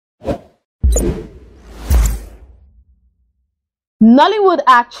Nollywood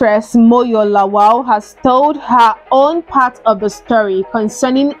actress Moyo Lawal has told her own part of the story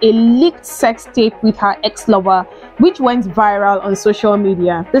concerning a leaked sex tape with her ex-lover, which went viral on social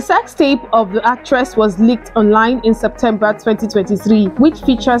media. The sex tape of the actress was leaked online in September 2023, which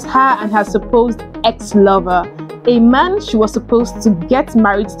features her and her supposed ex-lover, a man she was supposed to get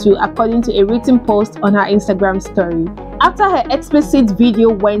married to, according to a written post on her Instagram story. After her explicit video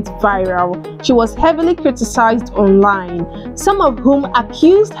went viral, she was heavily criticized online, some of whom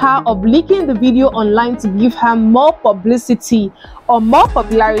accused her of leaking the video online to give her more publicity or more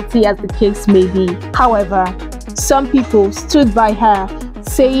popularity, as the case may be. However, some people stood by her,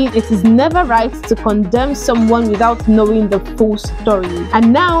 saying it is never right to condemn someone without knowing the full story.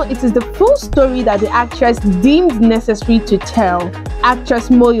 And now it is the full story that the actress deemed necessary to tell. Actress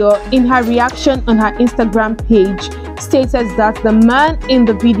Moyo, in her reaction on her Instagram page, stated that the man in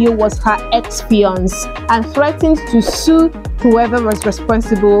the video was her ex-fiance and threatened to sue whoever was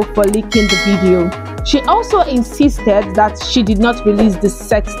responsible for leaking the video. She also insisted that she did not release the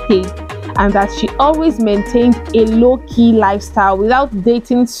sex tape and that she always maintained a low-key lifestyle without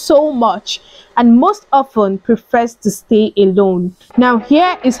dating so much, and most often prefers to stay alone. Now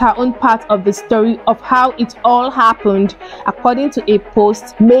here is her own part of the story of how it all happened, according to a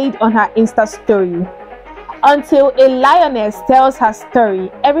post made on her Insta story. Until a lioness tells her story,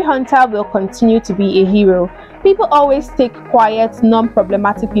 every hunter will continue to be a hero. People always take quiet,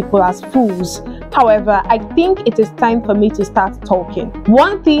 non-problematic people as fools. However, I think it is time for me to start talking.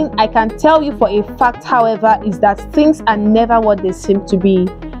 One thing I can tell you for a fact, however, is that things are never what they seem to be.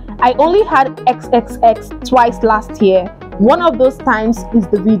 I only had XXX twice last year. One of those times is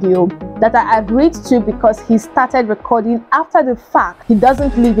the video that I agreed to because he started recording after the fact. He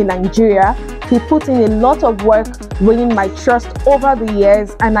doesn't live in Nigeria. He put in a lot of work winning my trust over the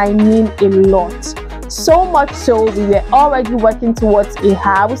years, and I mean a lot. So much so, we were already working towards a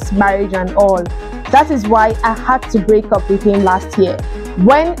house, marriage and all. That is why I had to break up with him last year,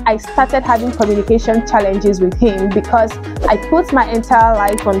 when I started having communication challenges with him because I put my entire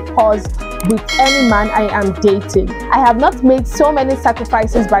life on pause with any man I am dating. I have not made so many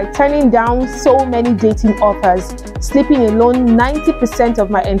sacrifices by turning down so many dating offers, sleeping alone 90% of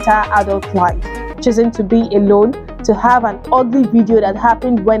my entire adult life, choosing to be alone, to have an ugly video that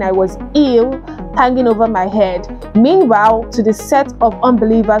happened when I was ill hanging over my head. Meanwhile, to the set of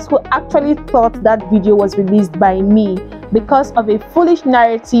unbelievers who actually thought that video was released by me because of a foolish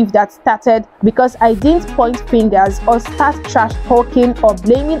narrative that started because I didn't point fingers or start trash talking or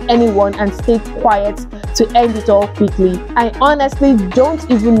blaming anyone and stayed quiet to end it all quickly. I honestly don't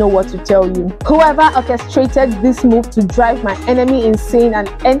even know what to tell you. Whoever orchestrated this move to drive my enemy insane and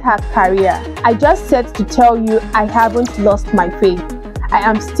end her career, I just said to tell you I haven't lost my faith. I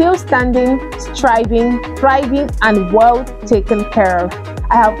am still standing, striving, thriving, and well taken care of.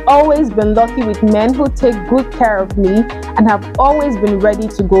 I have always been lucky with men who take good care of me and have always been ready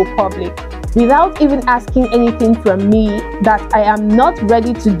to go public, without even asking anything from me that I am not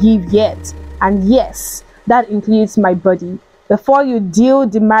ready to give yet. And yes, that includes my body. Before you deal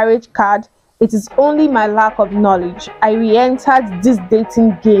the marriage card, it is only my lack of knowledge. I re-entered this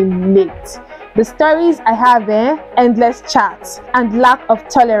dating game late. The stories I have endless chats and lack of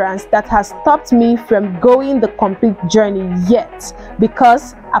tolerance that has stopped me from going the complete journey yet,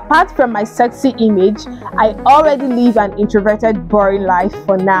 because apart from my sexy image, I already live an introverted, boring life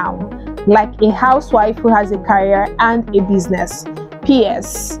for now, like a housewife who has a career and a business.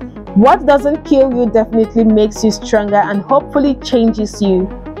 P.S. What doesn't kill you definitely makes you stronger and hopefully changes you.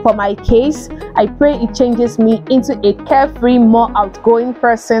 For my case, I pray it changes me into a carefree, more outgoing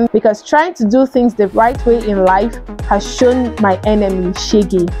person, because trying to do things the right way in life has shown my enemy,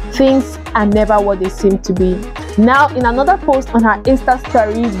 Shaggy, things are never what they seem to be. Now, in another post on her Insta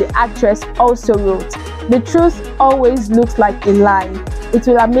story, the actress also wrote, "The truth always looks like a lie. It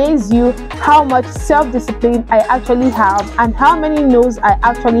will amaze you how much self-discipline I actually have and how many no's I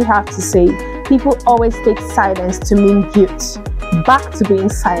actually have to say. People always take silence to mean guilt. Back to being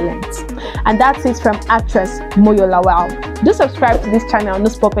silent." And that's it from actress Moyo Lawal. Do subscribe to this channel,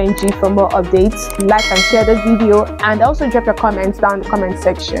 NG, for more updates. Like and share this video, and also drop your comments down in the comment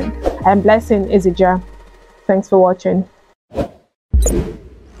section. I'm Blessing Izija. Thanks for watching.